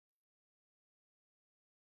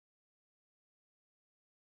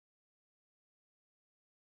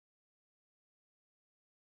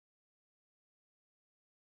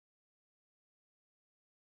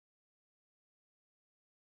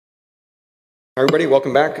Hi everybody,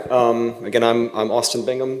 welcome back. Again, I'm Austin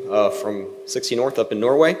Bingham from 60 North up in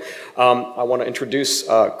Norway. I want to introduce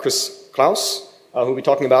Chris Klaus, who will be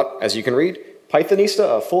talking about, as you can read,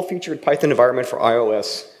 Pythonista, a full-featured Python environment for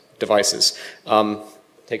iOS devices.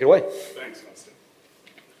 Take it away. Thanks, Austin.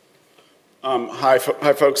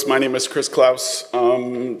 Hi folks, my name is Chris Klaus.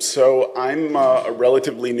 So I'm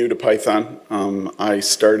relatively new to Python. I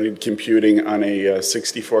started computing on a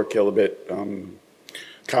 64 kilobit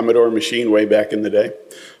Commodore machine way back in the day.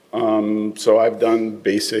 So I've done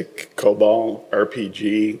basic COBOL,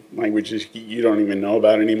 RPG, languages you don't even know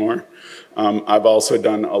about anymore. I've also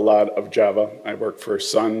done a lot of Java. I worked for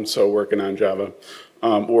Sun, so working on Java.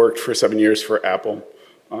 Worked for 7 years for Apple,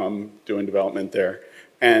 doing development there.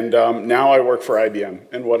 And now I work for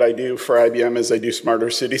IBM. And what I do for IBM is I do smarter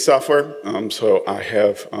city software. So I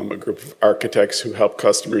have a group of architects who help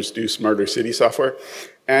customers do smarter city software.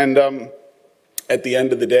 And at the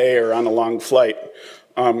end of the day or on a long flight,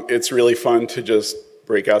 it's really fun to just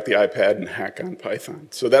break out the iPad and hack on Python.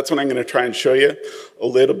 So that's what I'm going to try and show you a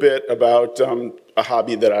little bit about a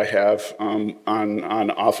hobby that I have on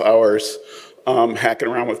off hours, hacking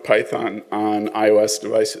around with Python on iOS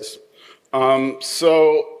devices.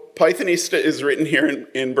 So Pythonista is written here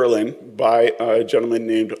in Berlin by a gentleman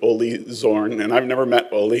named Oli Zorn, and I've never met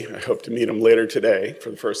Oli. I hope to meet him later today for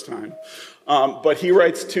the first time. But he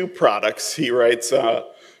writes two products. He writes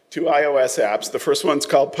two iOS apps. The first one's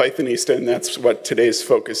called Pythonista, and that's what today's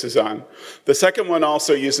focus is on. The second one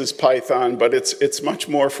also uses Python, but it's much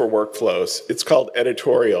more for workflows. It's called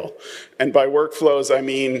Editorial. And by workflows, I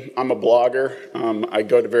mean I'm a blogger. I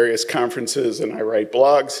go to various conferences and I write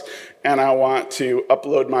blogs, and I want to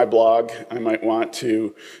upload my blog. I might want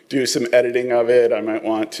to do some editing of it. I might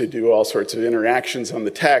want to do all sorts of interactions on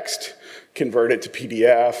the text, convert it to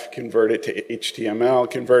PDF, convert it to HTML,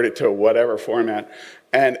 convert it to whatever format.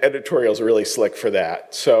 And Editorial is really slick for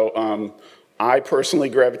that. So I personally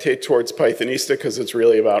gravitate towards Pythonista because it's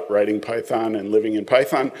really about writing Python and living in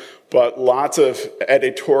Python. But lots of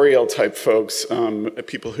editorial type folks,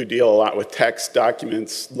 people who deal a lot with text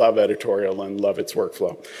documents, love Editorial and love its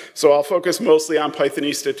workflow. So I'll focus mostly on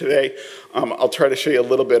Pythonista today. I'll try to show you a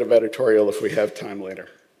little bit of Editorial if we have time later.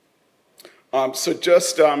 So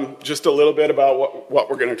just a little bit about what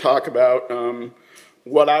we're going to talk about.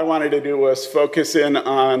 What I wanted to do was focus in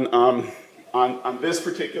on this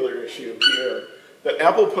particular issue here, that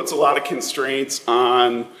Apple puts a lot of constraints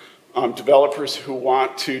on developers who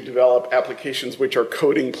want to develop applications which are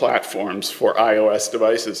coding platforms for iOS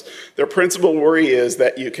devices. Their principal worry is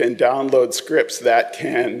that you can download scripts that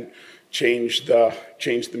can change the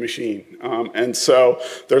machine. And so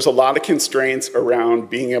there's a lot of constraints around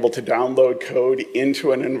being able to download code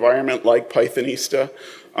into an environment like Pythonista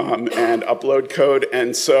and upload code.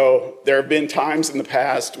 And so there have been times in the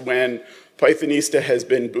past when Pythonista has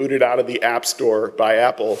been booted out of the App Store by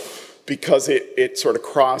Apple because it sort of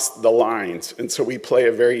crossed the lines. And so we play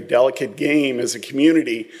a very delicate game as a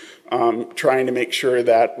community trying to make sure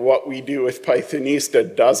that what we do with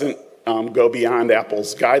Pythonista doesn't go beyond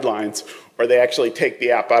Apple's guidelines, or they actually take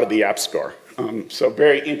the app out of the App Store. So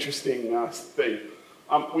very interesting thing.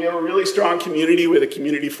 We have a really strong community with a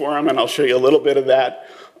community forum, and I'll show you a little bit of that.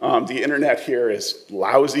 The internet here is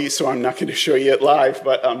lousy, so I'm not going to show you it live,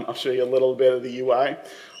 but I'll show you a little bit of the UI.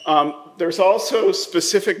 There's also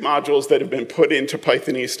specific modules that have been put into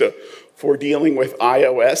Pythonista for dealing with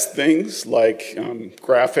iOS things like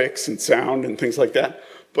graphics and sound and things like that,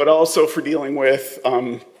 but also for dealing with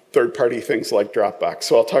third-party things like Dropbox.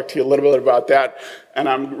 So I'll talk to you a little bit about that, and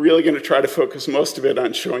I'm really going to try to focus most of it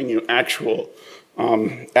on showing you actual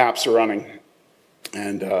apps running.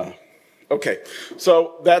 And okay,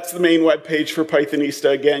 so that's the main web page for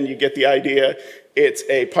Pythonista. Again, you get the idea. It's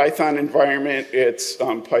a Python environment. It's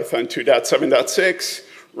Python 2.7.6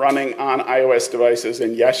 running on iOS devices.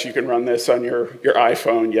 And yes, you can run this on your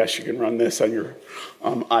iPhone. Yes, you can run this on your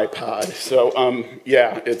iPod. So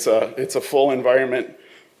yeah, it's a full environment.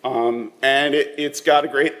 And it's got a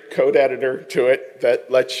great code editor to it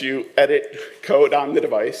that lets you edit code on the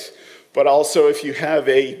device. But also, if you have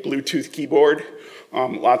a Bluetooth keyboard,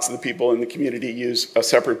 lots of the people in the community use a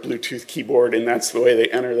separate Bluetooth keyboard, and that's the way they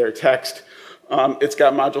enter their text. It's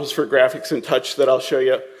got modules for graphics and touch that I'll show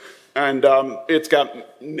you. And it's got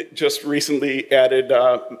just recently added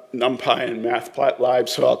NumPy and Matplotlib,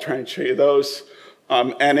 so I'll try and show you those.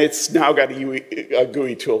 And it's now got a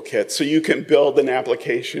GUI toolkit, so you can build an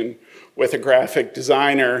application with a graphic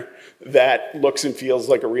designer that looks and feels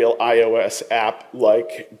like a real iOS app,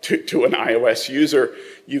 like to an iOS user.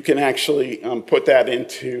 You can actually put that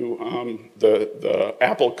into the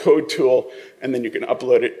Apple code tool, and then you can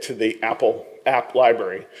upload it to the Apple app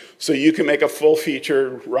library. So you can make a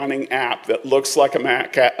full-featured running app that looks like a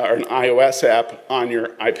Mac or an iOS app on your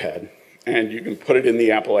iPad, and you can put it in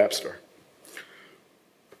the Apple App Store.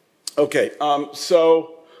 Okay,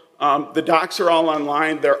 the docs are all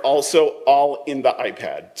online. They're also all in the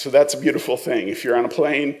iPad. So that's a beautiful thing. If you're on a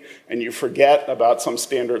plane and you forget about some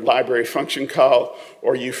standard library function call,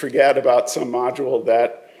 or you forget about some module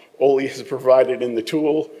that Oli has provided in the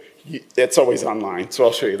tool, it's always online. So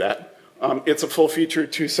I'll show you that. It's a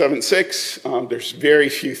full-featured 276. There's very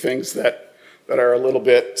few things that are a little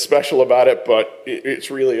bit special about it, but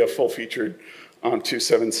it's really a full-featured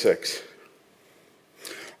 276.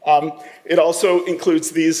 It also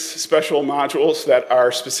includes these special modules that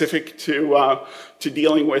are specific to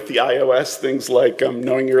dealing with the iOS, things like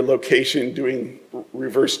knowing your location, doing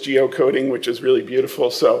reverse geocoding, which is really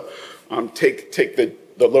beautiful. So take the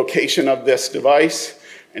location of this device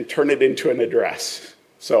and turn it into an address.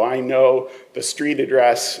 So I know the street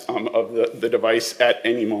address of the device at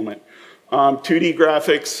any moment. 2D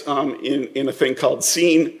graphics in a thing called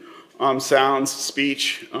Scene. Sounds,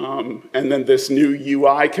 speech, and then this new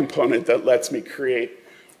UI component that lets me create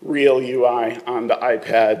real UI on the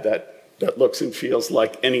iPad that looks and feels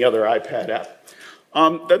like any other iPad app.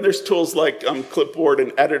 Then there's tools like Clipboard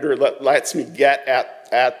and Editor that lets me get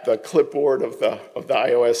at the clipboard of the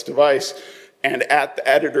iOS device and at the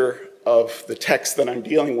editor of the text that I'm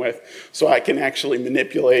dealing with, so I can actually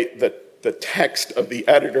manipulate the text of the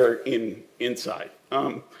editor inside.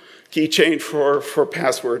 Keychain for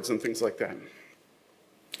passwords and things like that.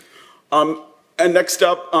 And next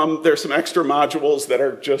up, there's some extra modules that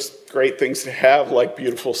are just great things to have, like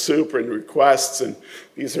Beautiful Soup and Requests, and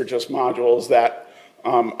these are just modules that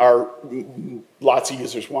lots of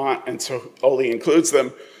users want, and so Oli includes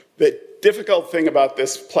them. The difficult thing about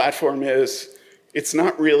this platform is it's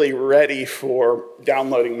not really ready for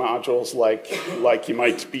downloading modules like you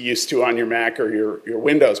might be used to on your Mac or your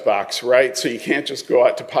Windows box, right? So you can't just go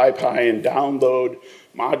out to PyPy and download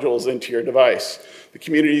modules into your device. The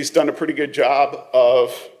community's done a pretty good job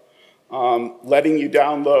of letting you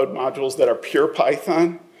download modules that are pure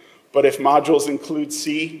Python, but if modules include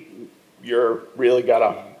C, you're really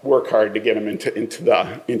gotta work hard to get them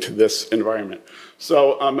into this environment.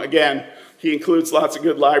 So again, he includes lots of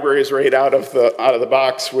good libraries right out of the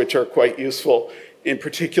box, which are quite useful. In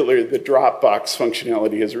particular, the Dropbox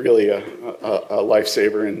functionality is really a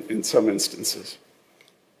lifesaver in some instances.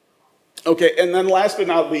 Okay, and then last but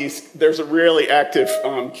not least, there's a really active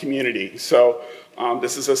community. So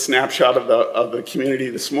this is a snapshot of the community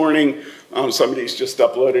this morning. Somebody's just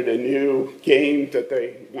uploaded a new game that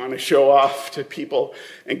they want to show off to people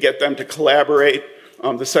and get them to collaborate.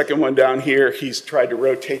 The second one down here, he's tried to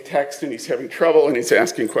rotate text and he's having trouble and he's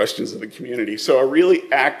asking questions of the community. So a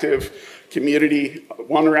really active community,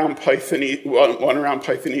 one around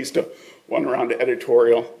Pythonista, one around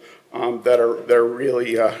editorial, that are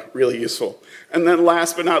really useful. And then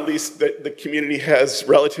last but not least, the community has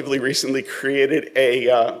relatively recently created a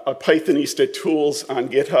Pythonista tools on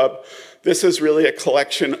GitHub. This is really a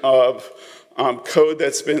collection of code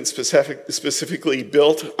that's been specifically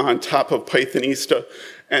built on top of Pythonista.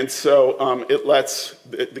 And so it lets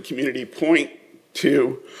the community point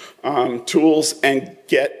to tools and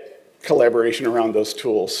get collaboration around those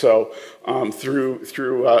tools. So through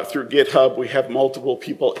GitHub, we have multiple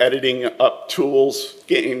people editing up tools,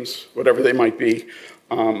 games, whatever they might be,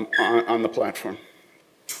 on the platform.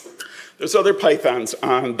 There's other Pythons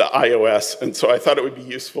on the iOS, and so I thought it would be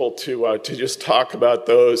useful to just talk about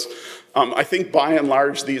those. I think by and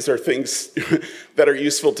large, these are things that are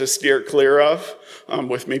useful to steer clear of,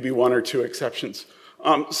 with maybe one or two exceptions.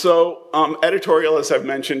 Editorial, as I've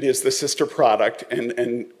mentioned, is the sister product,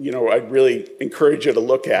 and you know, I'd really encourage you to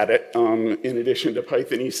look at it in addition to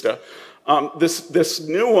Pythonista. This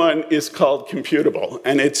new one is called Computable,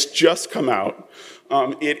 and it's just come out.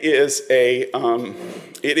 It is an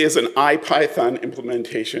IPython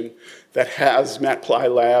implementation that has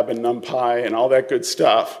Matplotlib and NumPy and all that good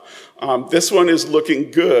stuff. This one is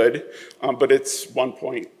looking good, but it's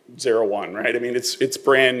 1.01, right? I mean, it's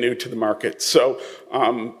brand new to the market. So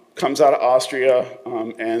comes out of Austria,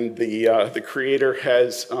 and the creator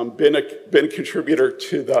has been a contributor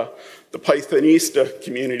to the Pythonista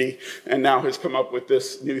community, and now has come up with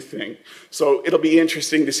this new thing. So it'll be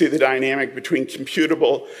interesting to see the dynamic between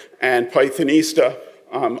Computable and Pythonista.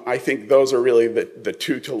 I think those are really the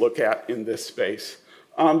two to look at in this space.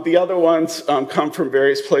 The other ones come from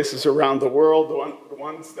various places around the world. The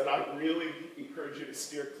ones that I really encourage you to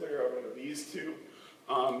steer clear of are these two.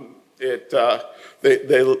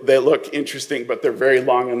 They look interesting, but they're very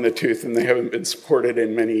long in the tooth, and they haven't been supported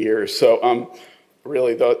in many years. So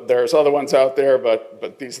Really, there's other ones out there,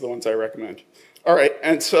 but these are the ones I recommend. All right,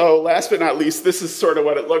 and so last but not least, this is sort of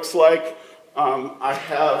what it looks like. I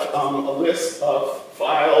have a list of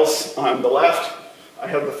files on the left. I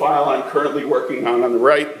have the file I'm currently working on the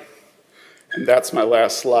right, and that's my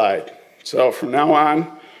last slide. So from now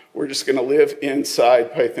on, we're just going to live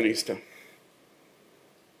inside Pythonista.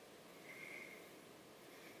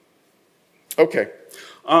 Okay,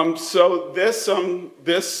 so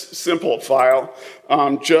this simple file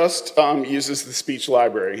just uses the speech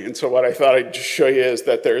library. And so what I thought I'd just show you is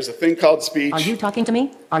that there's a thing called speech. Are you talking to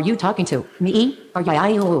me? Are you talking to me? Are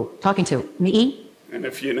you talking to me? And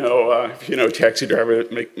if you know taxi driver,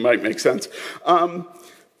 it might make sense.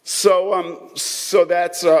 So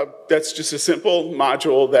that's just a simple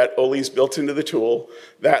module that Oli's built into the tool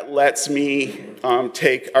that lets me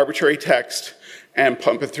take arbitrary text and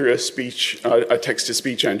pump it through a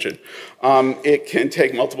text-to-speech engine. It can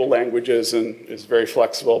take multiple languages and is very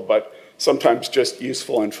flexible, but sometimes just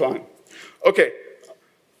useful and fun. Okay,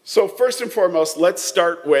 so first and foremost, let's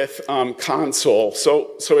start with console.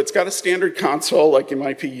 So it's got a standard console like you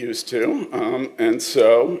might be used to. And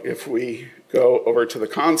so if we go over to the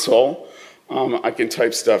console, I can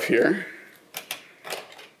type stuff here.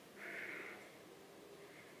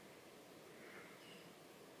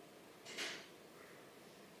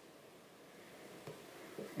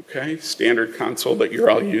 Okay, standard console that you're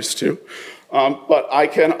all used to. But I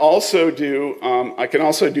can also do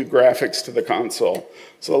graphics to the console.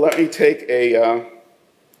 So let me take a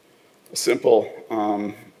simple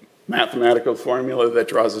mathematical formula that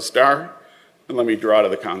draws a star, and let me draw to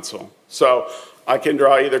the console. So I can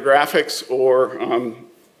draw either graphics or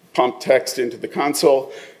pump text into the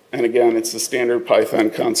console. And again, it's the standard Python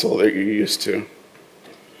console that you're used to.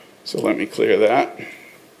 So let me clear that.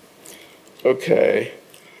 Okay.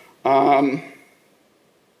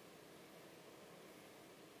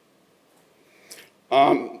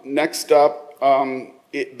 Next up,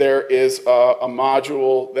 there is a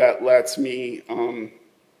module that lets me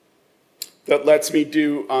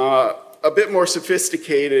do a bit more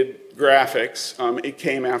sophisticated graphics. It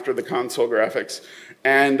came after the console graphics,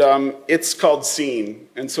 and it's called Scene.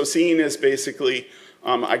 And so Scene is basically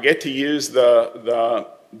I get to use the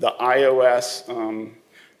iOS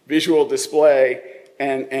visual display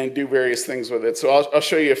and do various things with it. So I'll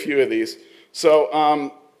show you a few of these.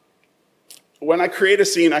 So when I create a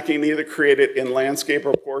scene, I can either create it in landscape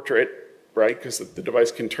or portrait, right, because the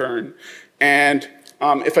device can turn. And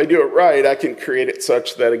if I do it right, I can create it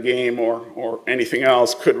such that a game or anything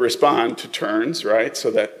else could respond to turns, right,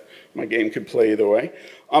 so that my game could play either way.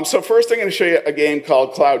 So first I'm going to show you a game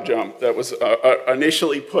called Cloud Jump that was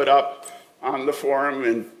initially put up on the forum,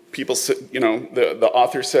 and people, the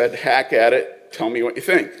author said, hack at it, tell me what you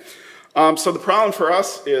think. So the problem for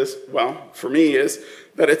us is, well, for me is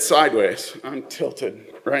that it's sideways. I'm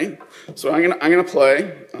tilted, right? So I'm gonna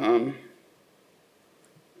play,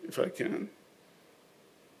 if I can.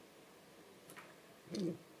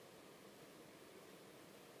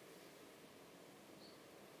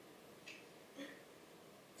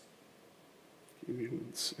 Give me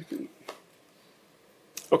 1 second.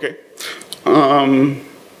 Okay.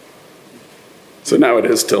 So now it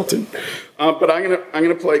is tilted. But I'm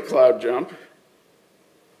gonna play Cloud Jump.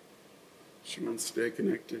 She wants to stay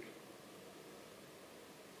connected.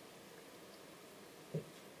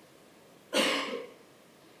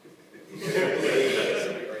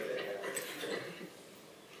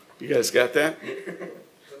 You guys got that?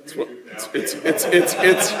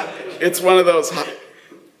 It's one of those.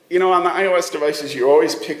 You know, on the iOS devices, you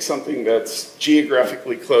always pick something that's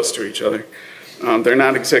geographically close to each other. They're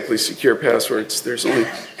not exactly secure passwords. There's only.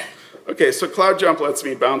 Okay, so Cloud Jump lets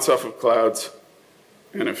me bounce off of clouds.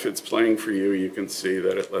 And if it's playing for you, you can see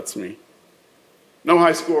that it lets me. No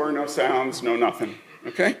high score, no sounds, no nothing.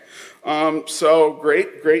 Okay? So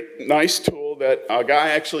great, nice tool that a guy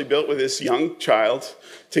actually built with his young child.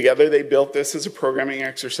 Together they built this as a programming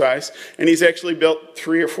exercise. And he's actually built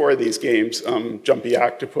 3 or 4 of these games, Jumpy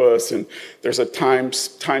Octopus, and there's a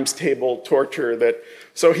times table torture that.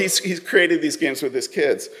 So he's created these games with his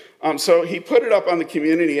kids. So he put it up on the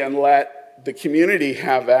community and let the community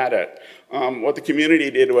have at it. What the community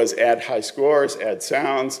did was add high scores, add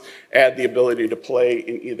sounds, add the ability to play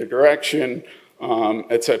in either direction,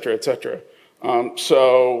 et cetera, et cetera.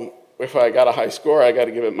 So if I got a high score, I got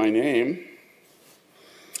to give it my name.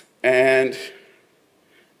 And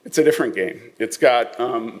it's a different game. It's got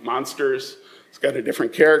monsters. It's got a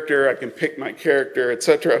different character. I can pick my character, et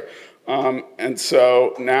cetera. And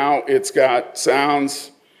so now it's got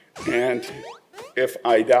sounds, and if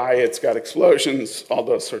I die, it's got explosions, all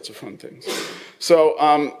those sorts of fun things. So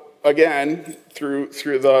again, through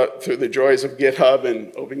the joys of GitHub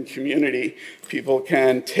and open community, people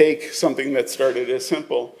can take something that started as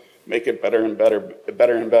simple, make it better and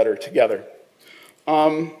better together.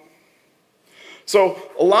 So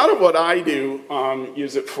a lot of what I do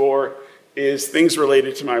use it for is things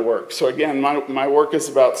related to my work. So again, my work is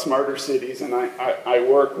about smarter cities, and I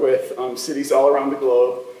work with cities all around the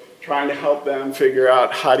globe, trying to help them figure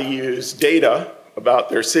out how to use data about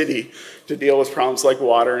their city to deal with problems like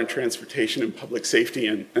water and transportation and public safety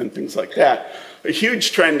and things like that. A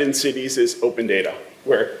huge trend in cities is open data,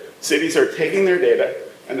 where cities are taking their data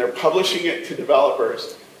and they're publishing it to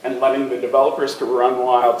developers and letting the developers to run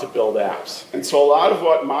wild to build apps. And so a lot of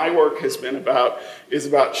what my work has been about is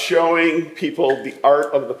about showing people the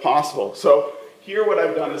art of the possible. So here what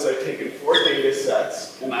I've done is I've taken 4 data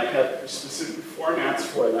sets and I have specific formats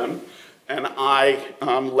for them, and I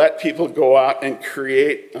let people go out and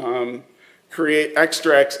create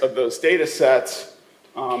extracts of those data sets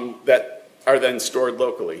that are then stored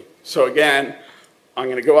locally. So again, I'm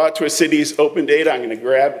going to go out to a city's open data. I'm going to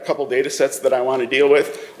grab a couple data sets that I want to deal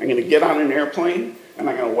with. I'm going to get on an airplane, and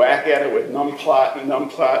I'm going to whack at it with NumPy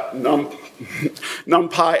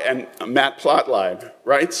and Matplotlib,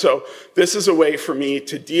 right? So this is a way for me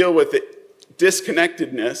to deal with the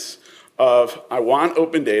disconnectedness of I want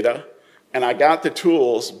open data, and I got the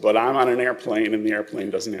tools, but I'm on an airplane, and the airplane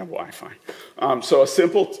doesn't have Wi-Fi. So a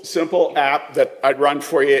simple app that I'd run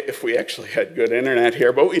for you if we actually had good internet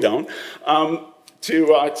here, but we don't.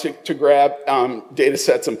 To grab data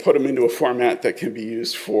sets and put them into a format that can be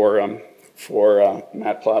used for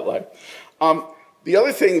Matplotlib. The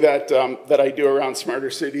other thing that I do around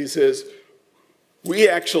smarter cities is we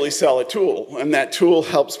actually sell a tool, and that tool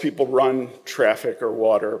helps people run traffic or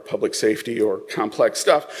water or public safety or complex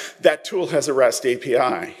stuff. That tool has a REST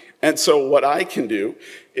API. And so what I can do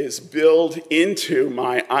is build into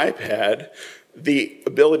my iPad the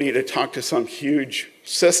ability to talk to some huge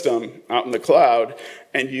system out in the cloud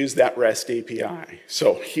and use that REST API.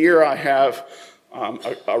 So here I have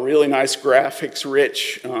a really nice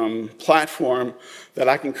graphics-rich platform that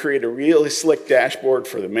I can create a really slick dashboard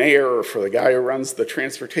for the mayor or for the guy who runs the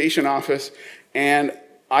transportation office. And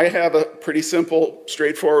I have a pretty simple,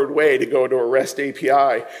 straightforward way to go to a REST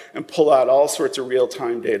API and pull out all sorts of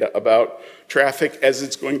real-time data about traffic as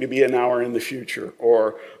it's going to be an hour in the future,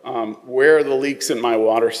 or where are the leaks in my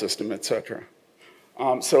water system, et cetera.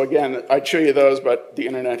 So again, I'd show you those, but the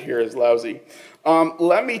internet here is lousy.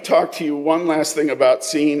 Let me talk to you one last thing about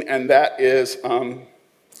scene, and that is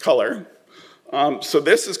color. So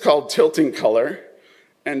this is called tilting color,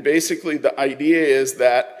 and basically the idea is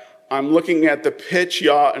that I'm looking at the pitch,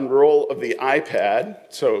 yaw, and roll of the iPad.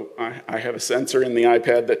 So I have a sensor in the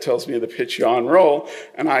iPad that tells me the pitch, yaw, and roll,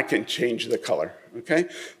 and I can change the color, okay?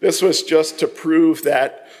 This was just to prove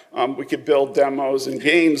that we could build demos and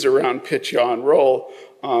games around pitch, yaw, and roll,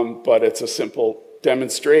 but it's a simple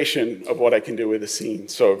demonstration of what I can do with a scene.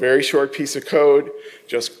 So a very short piece of code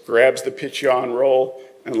just grabs the pitch, yaw, and roll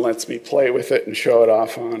and lets me play with it and show it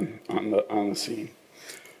off on the scene.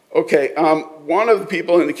 Okay, one of the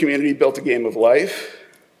people in the community built a game of life.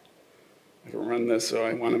 I can run this, so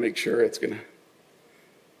I want to make sure it's going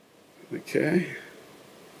to... Okay.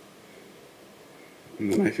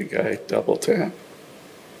 And then I think I double tap.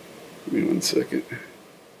 Give me 1 second.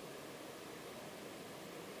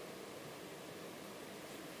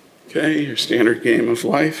 Okay, your standard game of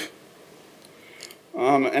life.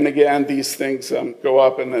 And again, these things go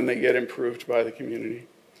up and then they get improved by the community.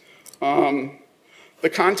 The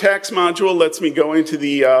contacts module lets me go into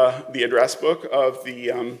the address book of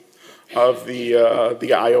the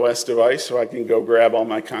iOS device, so I can go grab all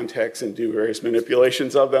my contacts and do various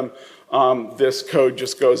manipulations of them. This code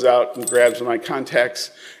just goes out and grabs my contacts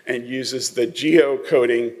and uses the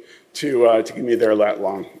geocoding to give me their lat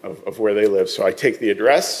long of where they live. So I take the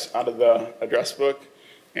address out of the address book,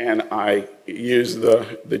 and I use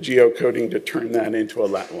the geocoding to turn that into a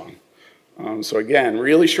lat long. So again,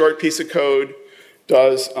 really short piece of code,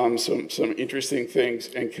 does some interesting things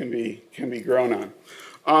and can be grown on.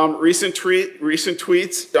 Recent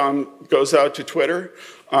tweets goes out to Twitter,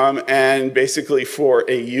 and basically for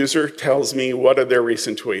a user tells me what are their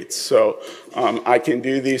recent tweets. So I can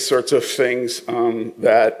do these sorts of things and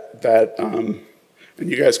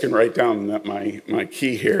you guys can write down my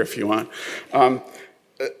key here if you want. I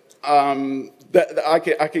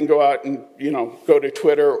can go out and go to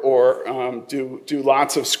Twitter or do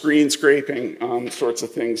lots of screen scraping sorts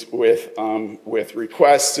of things with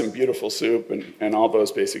requests and Beautiful Soup and all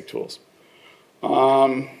those basic tools.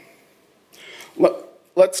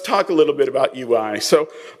 let's talk a little bit about UI. So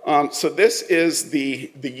this is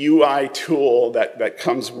the UI tool that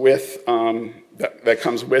comes with that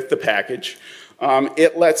comes with the package.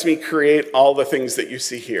 It lets me create all the things that you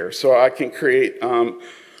see here. So I can create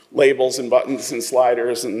labels and buttons and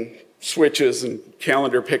sliders and switches and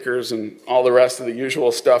calendar pickers and all the rest of the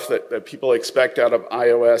usual stuff that people expect out of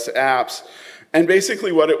iOS apps. And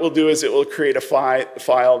basically what it will do is it will create a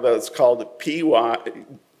file that's called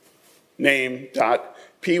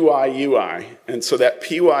name.pyui. And so that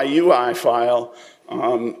pyui file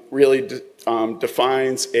really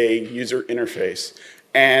defines a user interface.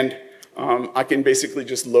 And I can basically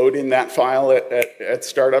just load in that file at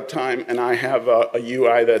startup time, and I have a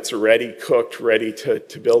UI that's ready, cooked, ready to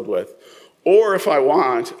build with. Or if I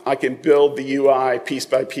want, I can build the UI piece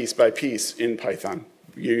by piece by piece in Python.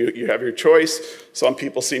 You have your choice. Some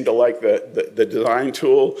people seem to like the design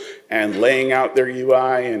tool and laying out their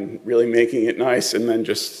UI and really making it nice and then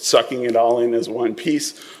just sucking it all in as one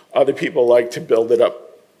piece. Other people like to build it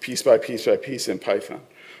up piece by piece by piece in Python.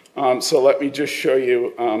 So let me just show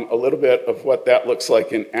you a little bit of what that looks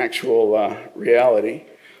like in actual reality.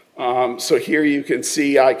 So here you can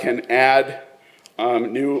see I can add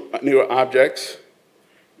new objects.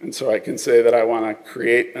 And so I can say that I want to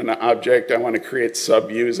create an object, I want to create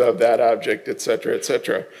sub-views of that object, et cetera, et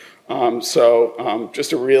cetera.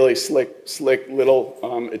 Just a really slick little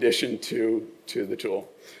addition to the tool.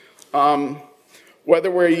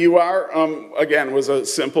 Whether where you are, again, was a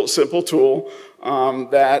simple tool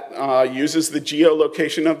that uses the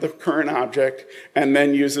geolocation of the current object and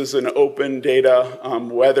then uses an open data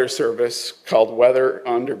weather service called Weather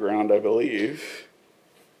Underground, I believe.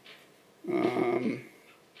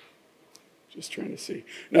 Just trying to see.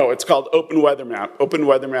 No, it's called Open Weather Map,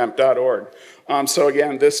 openweathermap.org. So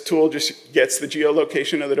again, this tool just gets the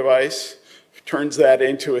geolocation of the device, turns that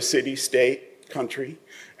into a city, state, country,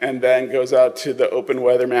 and then goes out to the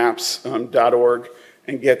openweathermaps.org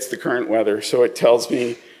and gets the current weather. So it tells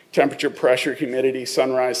me temperature, pressure, humidity,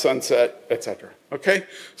 sunrise, sunset, etc. Okay?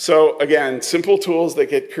 So again, simple tools that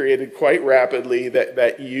get created quite rapidly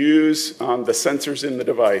that use the sensors in the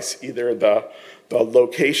device, either the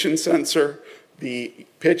location sensor, the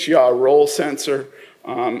pitch, yaw, roll sensor,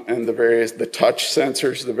 and the touch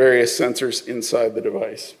sensors, the various sensors inside the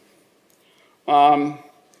device.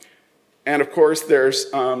 And of course,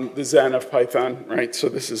 there's the Zen of Python, right? So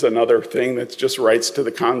this is another thing that just writes to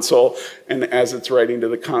the console, and as it's writing to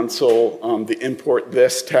the console, the import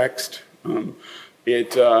this text,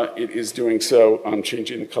 it is doing so,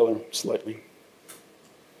 changing the color slightly.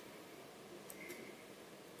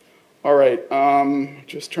 All right,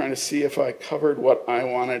 just trying to see if I covered what I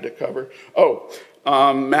wanted to cover. Oh,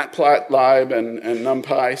 Matplotlib and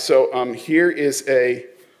NumPy. So here is a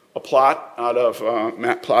plot out of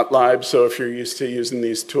Matplotlib. So if you're used to using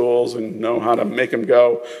these tools and know how to make them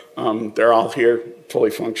go, they're all here, fully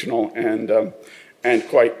functional and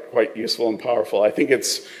quite useful and powerful. I think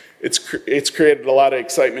it's created a lot of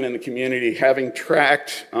excitement in the community. Having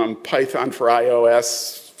tracked Python for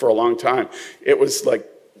iOS for a long time, it was like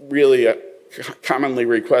really a commonly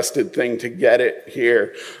requested thing to get it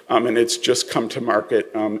here, and it's just come to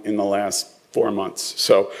market in the last 4 months.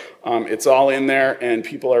 So it's all in there, and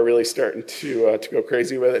people are really starting to go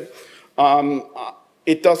crazy with it.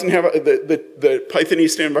 It doesn't have the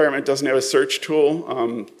Pythonista environment doesn't have a search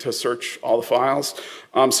tool to search all the files,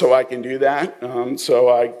 so I can do that. So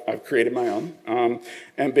I've created my own,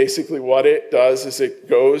 and basically what it does is it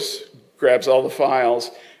grabs all the files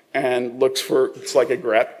and looks for, it's like a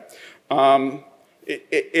grep.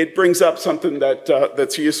 It brings up something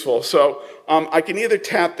that's useful. So I can either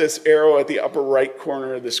tap this arrow at the upper right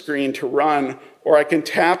corner of the screen to run, or I can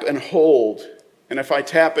tap and hold. And if I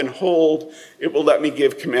tap and hold, it will let me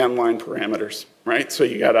give command line parameters, right? So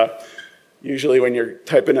you gotta, usually when you're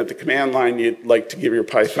typing at the command line, you'd like to give your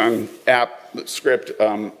Python app script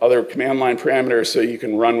other command line parameters so you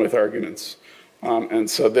can run with arguments. And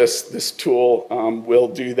so this tool will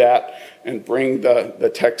do that and bring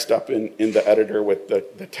the text up in the editor with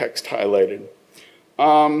the text highlighted.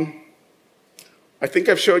 I think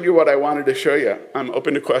I've showed you what I wanted to show you. I'm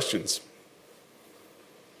open to questions.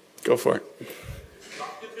 Go for it.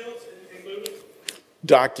 DocUtils included?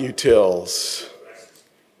 DocUtils.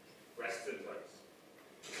 Rest in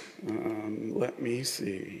place. Let me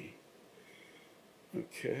see.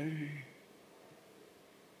 Okay.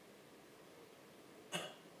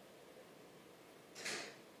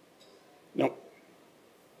 Nope.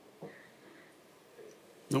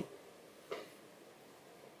 Nope.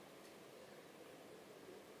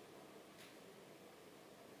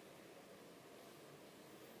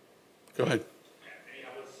 Go ahead. Any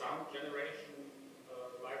other sound generation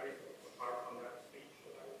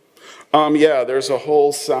Yeah, there's a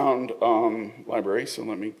whole sound library, so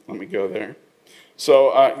let me go there.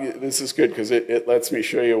 So this is good because it lets me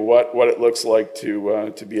show you what it looks like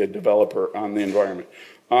to be a developer on the environment.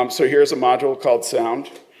 So here's a module called sound.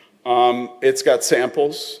 It's got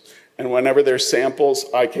samples, and whenever there's samples,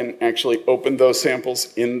 I can actually open those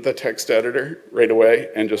samples in the text editor right away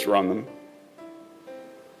and just run them.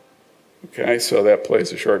 Okay, so that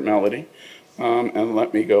plays a short melody. And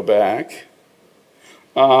let me go back.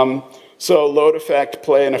 So load effect,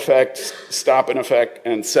 play an effect, stop an effect,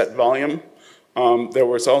 and set volume. There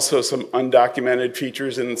was also some undocumented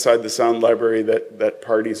features inside the sound library that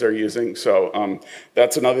parties are using. So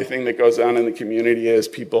that's another thing that goes on in the community is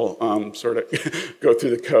people sort of go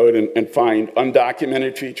through the code and find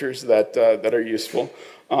undocumented features that are useful,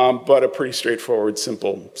 but a pretty straightforward,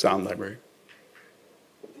 simple sound library.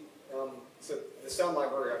 So the sound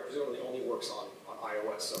library, I presume, only works on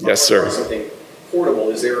iOS. So yes, sir. Something portable.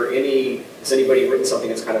 Has anybody written something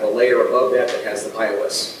that's kind of a layer above that has the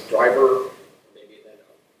iOS driver?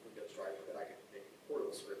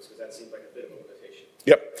 That seems like a bit of a limitation.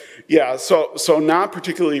 Yep. Yeah, so not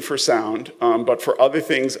particularly for sound, but for other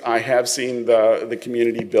things, I have seen the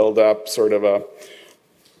community build up sort of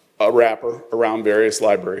a wrapper around various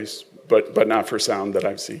libraries, but not for sound that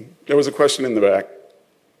I've seen. There was a question in the back.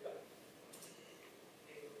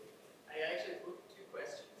 I actually put two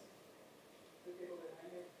questions.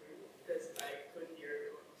 Because I couldn't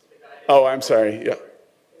hear the guy. Oh, I'm sorry, yeah.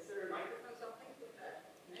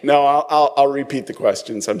 No, I'll repeat the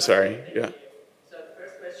questions. I'm sorry. Yeah. So the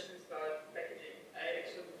first question is about packaging.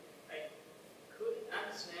 I couldn't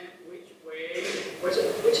understand which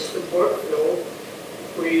is the workflow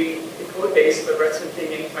between the code base but write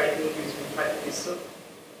something in Python using Pythonista.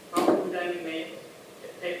 How could I make a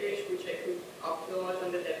package which I could upload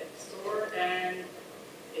on the App Store, and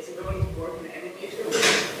is it going to work in animation or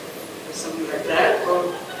something like that?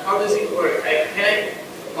 Or how does it work?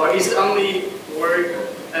 Or is it only work?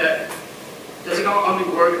 Does it not only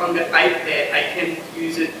work on the iPad? I can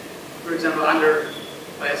use it, for example, under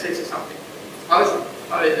iOS 6 or something. How is it?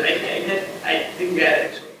 I didn't get it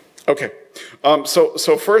actually. Okay.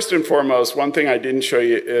 So first and foremost, one thing I didn't show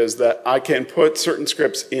you is that I can put certain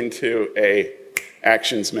scripts into a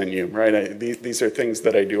actions menu, right? These are things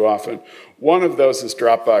that I do often. One of those is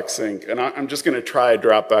Dropbox Sync, and I'm just going to try a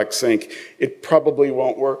Dropbox Sync. It probably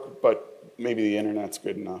won't work, but maybe the internet's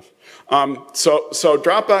good enough. So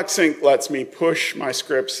Dropbox Sync lets me push my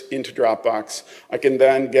scripts into Dropbox. I can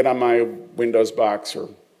then get on my Windows box, or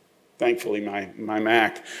thankfully my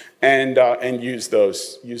Mac, and use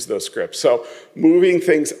those scripts. So moving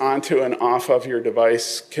things onto and off of your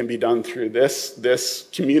device can be done through this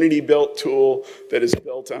community-built tool that is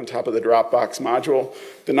built on top of the Dropbox module.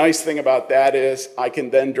 The nice thing about that is I can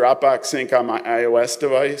then Dropbox Sync on my iOS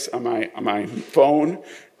device, on my phone,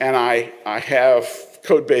 and I have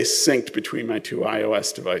code base synced between my two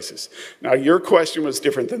iOS devices. Now, your question was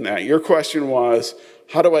different than that. Your question was,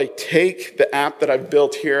 how do I take the app that I've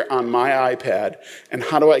built here on my iPad, and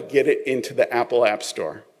how do I get it into the Apple App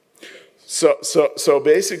Store? So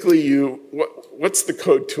basically, what's the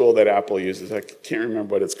code tool that Apple uses? I can't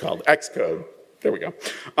remember what it's called. Xcode. There we go.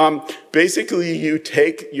 Basically, you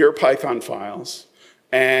take your Python files,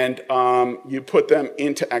 and you put them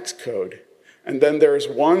into Xcode. And then there's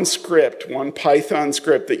one script, one Python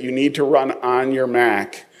script that you need to run on your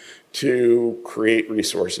Mac to create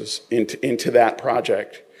resources into that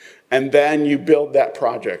project. And then you build that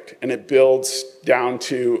project, and it builds down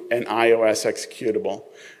to an iOS executable.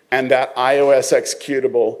 And that iOS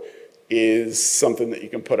executable is something that you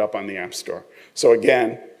can put up on the App Store. So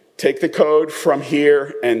again, take the code from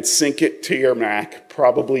here and sync it to your Mac,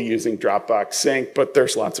 probably using Dropbox Sync, but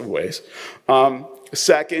there's lots of ways.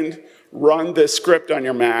 Second, run this script on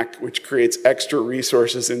your Mac, which creates extra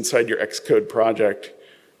resources inside your Xcode project.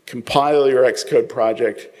 Compile your Xcode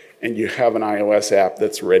project, and you have an iOS app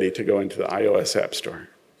that's ready to go into the iOS App Store.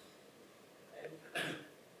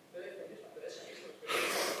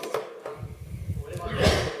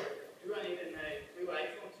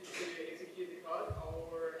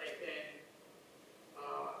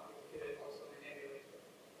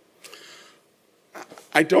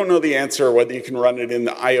 I don't know the answer whether you can run it in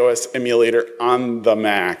the iOS emulator on the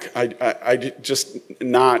Mac. I'm just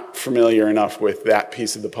not familiar enough with that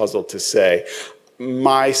piece of the puzzle to say.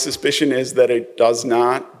 My suspicion is that it does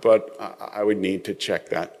not, but I would need to check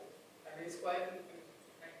that.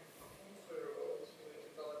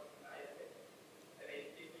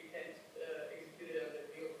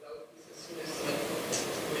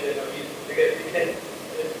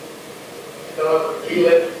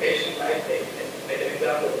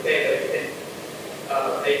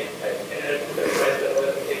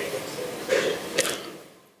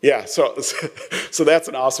 Yeah, so that's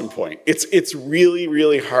an awesome point. It's really,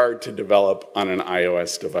 really hard to develop on an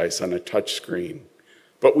iOS device, on a touch screen.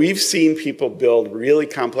 But we've seen people build really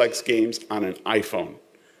complex games on an iPhone.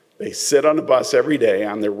 They sit on a bus every day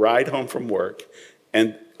on their ride home from work,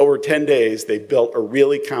 and over 10 days, they built a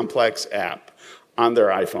really complex app on their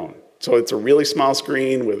iPhone. So it's a really small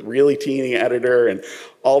screen with really teeny editor and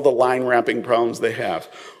all the line wrapping problems they have.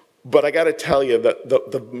 But I got to tell you that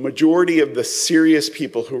the majority of the serious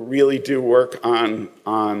people who really do work on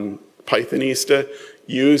Pythonista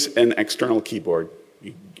use an external keyboard.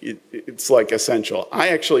 It's like essential. I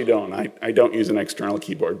actually don't. I don't use an external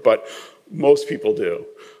keyboard, but most people do.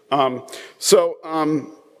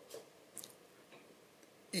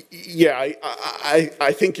 Yeah,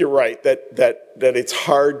 I think you're right that it's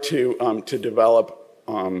hard to develop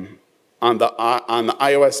on the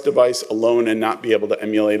iOS device alone and not be able to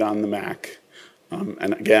emulate on the Mac.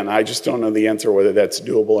 And again, I just don't know the answer whether that's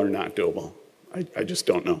doable or not doable. I just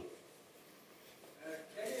don't know. Can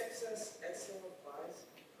you access Excel files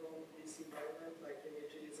from this environment, like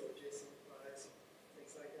images or JSON files,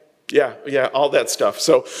 things like that? Yeah, all that stuff.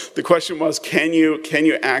 So the question was, can you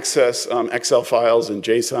access Excel files and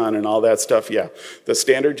JSON and all that stuff? Yeah, the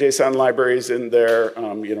standard JSON libraries in there.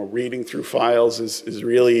 Reading through files is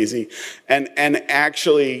really easy. And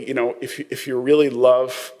actually, if you really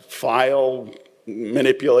love file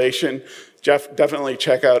manipulation, definitely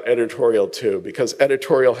check out editorial too, because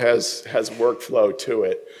editorial has workflow to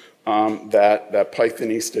it that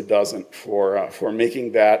Pythonista doesn't for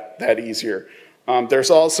making that easier.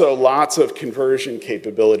 There's also lots of conversion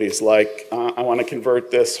capabilities, like I want to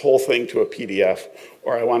convert this whole thing to a PDF,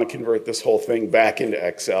 or I want to convert this whole thing back into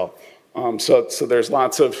Excel. So there's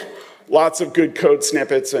lots of good code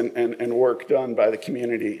snippets and work done by the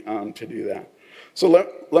community to do that. So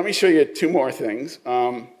let me show you two more things.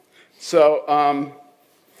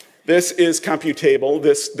 This is Computable.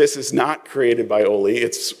 This is not created by Oli.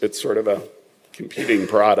 It's sort of a computing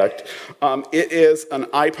product. It is an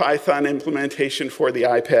IPython implementation for the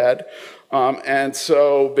iPad. And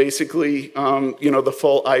so basically, the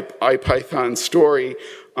full IPython story,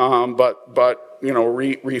 but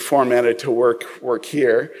reformatted to work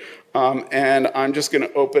here. And I'm just going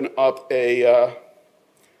to open up a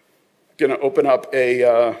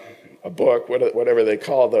book, whatever they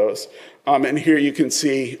call those. And here you can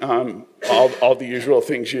see all the usual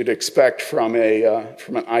things you'd expect from an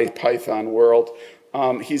IPython world.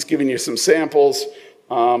 He's giving you some samples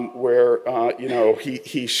where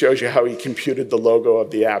he shows you how he computed the logo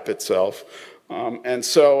of the app itself.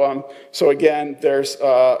 So again, there's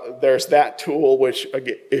that tool, which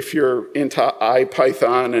if you're into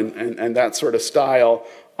IPython and that sort of style,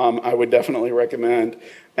 I would definitely recommend.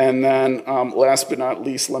 And then last but not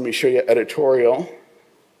least, let me show you editorial,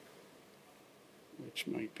 which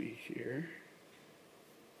might be here.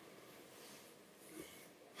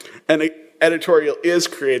 And editorial is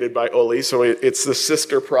created by Oli, so it's the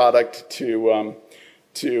sister product to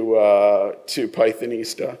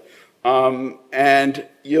Pythonista. And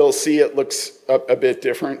you'll see it looks a bit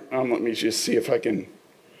different. Let me just see if I can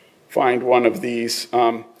find one of these.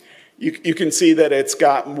 You can see that it's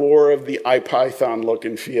got more of the IPython look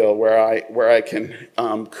and feel, where I can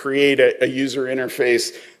create a user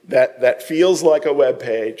interface that feels like a web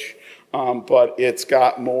page, but it's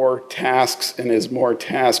got more tasks and is more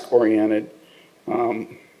task oriented.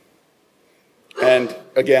 And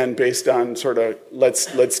again, based on sort of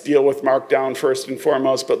let's deal with Markdown first and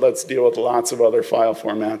foremost, but let's deal with lots of other file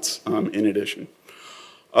formats in addition.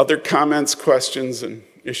 Other comments, questions, and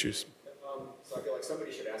issues? So I feel like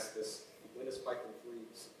somebody should ask this: when is Python 3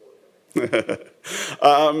 support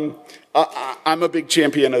coming? I'm a big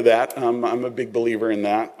champion of that. I'm a big believer in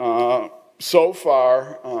that. So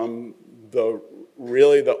far,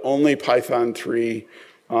 really the only Python 3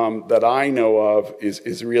 that I know of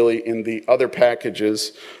is really in the other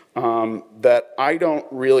packages that I don't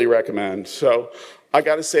really recommend. So I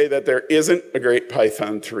got to say that there isn't a great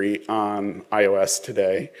Python 3 on iOS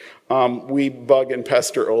today. We bug and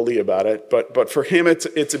pester Oli about it, but for him it's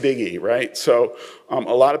a biggie, right? So a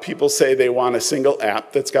lot of people say they want a single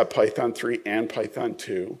app that's got Python 3 and Python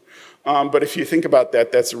 2. But if you think about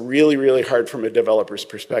that, that's really, really hard from a developer's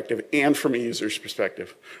perspective and from a user's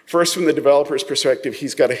perspective. First, from the developer's perspective,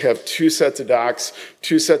 he's got to have 2 sets of docs,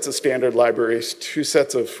 2 sets of standard libraries, 2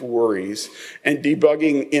 sets of worries, and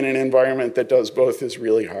debugging in an environment that does both is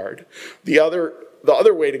really hard. The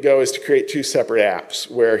other way to go is to create 2 separate apps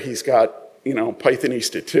where he's got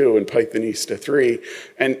Pythonista 2 and Pythonista 3,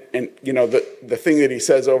 and the thing that he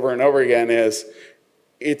says over and over again is,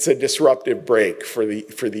 it's a disruptive break for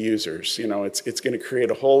the users. You know, it's going to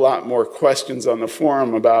create a whole lot more questions on the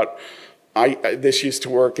forum about this used to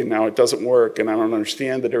work and now it doesn't work, and I don't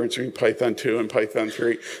understand the difference between Python 2 and Python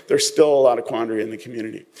 3. There's still a lot of quandary in the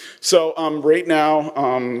community. So right now,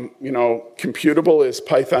 you know, computable is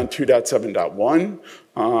Python 2.7.1.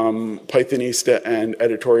 Pythonista and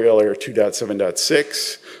editorial are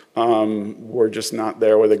 2.7.6. We're just not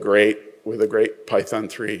there with a great Python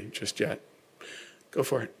 3 just yet. Go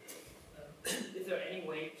for it. Is there any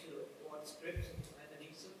way to import scripts into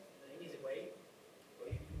Pythonista? An easy way? Or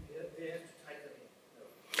you have to type them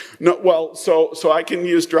in? No, well, so I can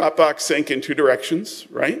use Dropbox Sync in 2 directions,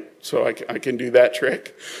 right? So I can do that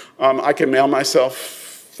trick. I can mail myself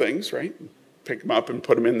things, right? Pick them up and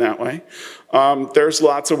put them in that way. There's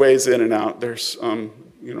lots of ways in and out. There's you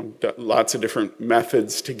know, lots of different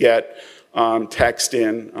methods to get text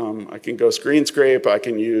in. I can go screen scrape. I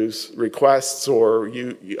can use requests or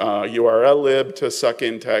URL lib to suck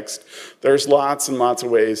in text. There's lots and lots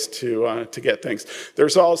of ways to get things.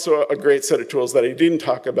 There's also a great set of tools that I didn't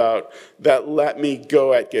talk about that let me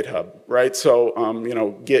go at GitHub, right? So you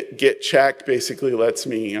know, git check basically lets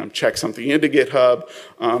me check something into GitHub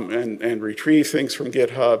and retrieve things from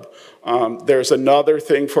GitHub. There's another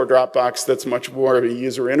thing for Dropbox that's much more of a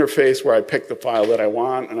user interface where I pick the file that I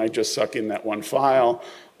want and I just suck in that one file.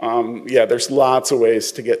 Yeah, there's lots of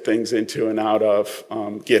ways to get things into and out of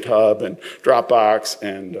GitHub and Dropbox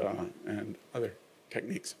and other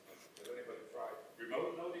techniques. Has anybody tried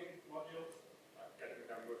remote loading modules, getting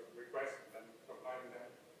them with requests and compiling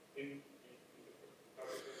them in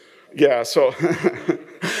Yeah, so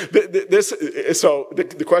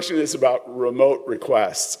the question is about remote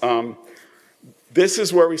requests. This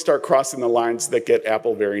is where we start crossing the lines that get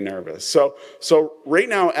Apple very nervous. So right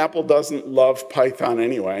now, Apple doesn't love Python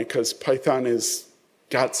anyway, because Python has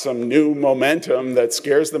got some new momentum that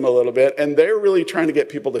scares them a little bit, and they're really trying to get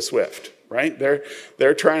people to Swift, right?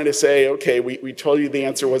 They're trying to say, okay, we told you the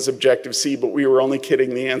answer was Objective-C, but we were only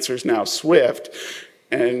kidding, the answer's now Swift.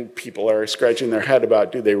 And people are scratching their head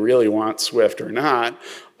about, do they really want Swift or not?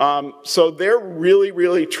 So they're really,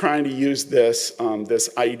 really trying to use this, this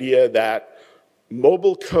idea that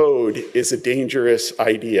mobile code is a dangerous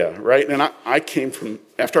idea, right? And I came from,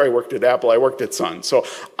 after I worked at Apple, I worked at Sun. So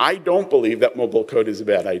I don't believe that mobile code is a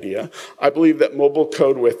bad idea. I believe that mobile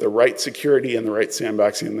code with the right security and the right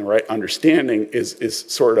sandboxing and the right understanding is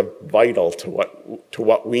sort of vital to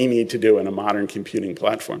what we need to do in a modern computing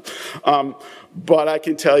platform. But I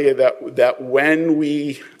can tell you that when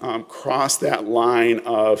we cross that line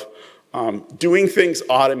of doing things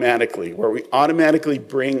automatically, where we automatically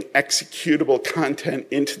bring executable content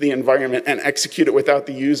into the environment and execute it without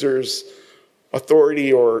the user's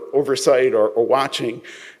authority or oversight or watching,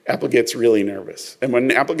 Apple gets really nervous. And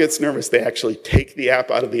when Apple gets nervous, they actually take the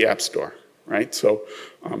app out of the App Store, right? So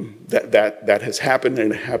that has happened,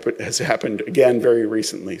 and has happened again very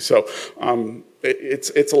recently. So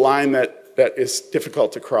it's a line that is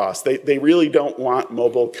difficult to cross. They really don't want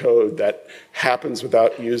mobile code that happens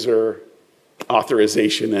without user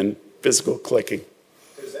authorization and physical clicking.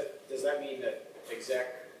 Does that mean that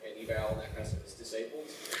exec and eval and that kind of stuff is disabled?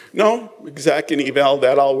 No, exec and eval,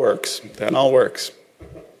 that all works. That all works.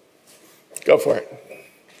 Go for it.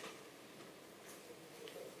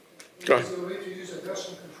 Go ahead. Is there a way to use a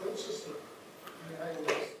version control system in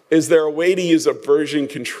iOS? Is there a way to use a version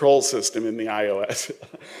control system in the iOS?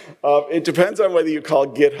 It depends on whether you call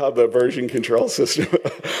GitHub a version control system.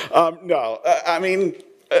 No, I mean,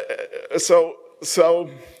 so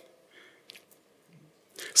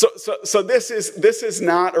this is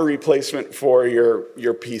not a replacement for your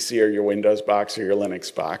PC or your Windows box or your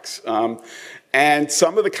Linux box. And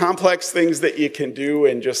some of the complex things that you can do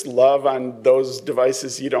and just love on those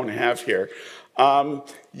devices you don't have here.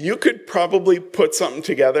 You could probably put something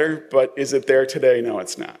together, but is it there today? No,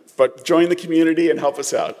 it's not. But join the community and help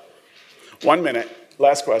us out. 1 minute.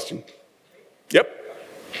 Last question. Yep.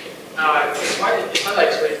 It's not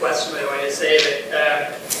actually a question, but I want to say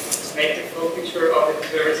that to make the full picture of the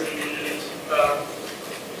conversion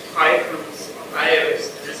icons on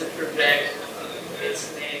iOS, there is a project.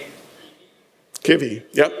 It's named Kivy.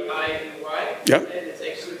 Yep. Kivy. Yep. And it's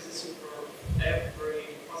actually existing for every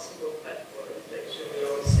possible platform. It's actually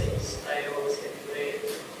OS 6, iOS, Android,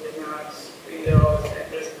 Linux, Windows, and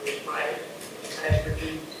Raspberry Pi. I've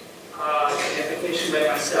written the application by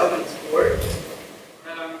myself and it's worked.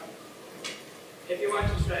 If you want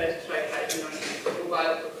to try Python on mobile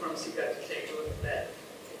platforms, you got to take a look at that.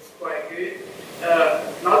 It's quite good.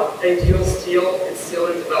 Not ideal still, it's still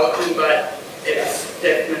in development, but it's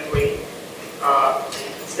definitely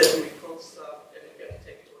cool stuff, and you got to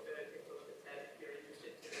take a look at that if you're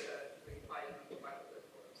interested.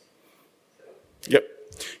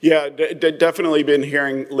 Yeah, definitely been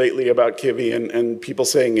hearing lately about Kivy and people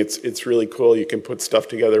saying it's really cool. You can put stuff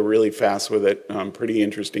together really fast with it. Pretty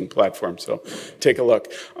interesting platform, so take a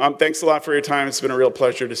look. Thanks a lot for your time. It's been a real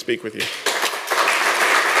pleasure to speak with you.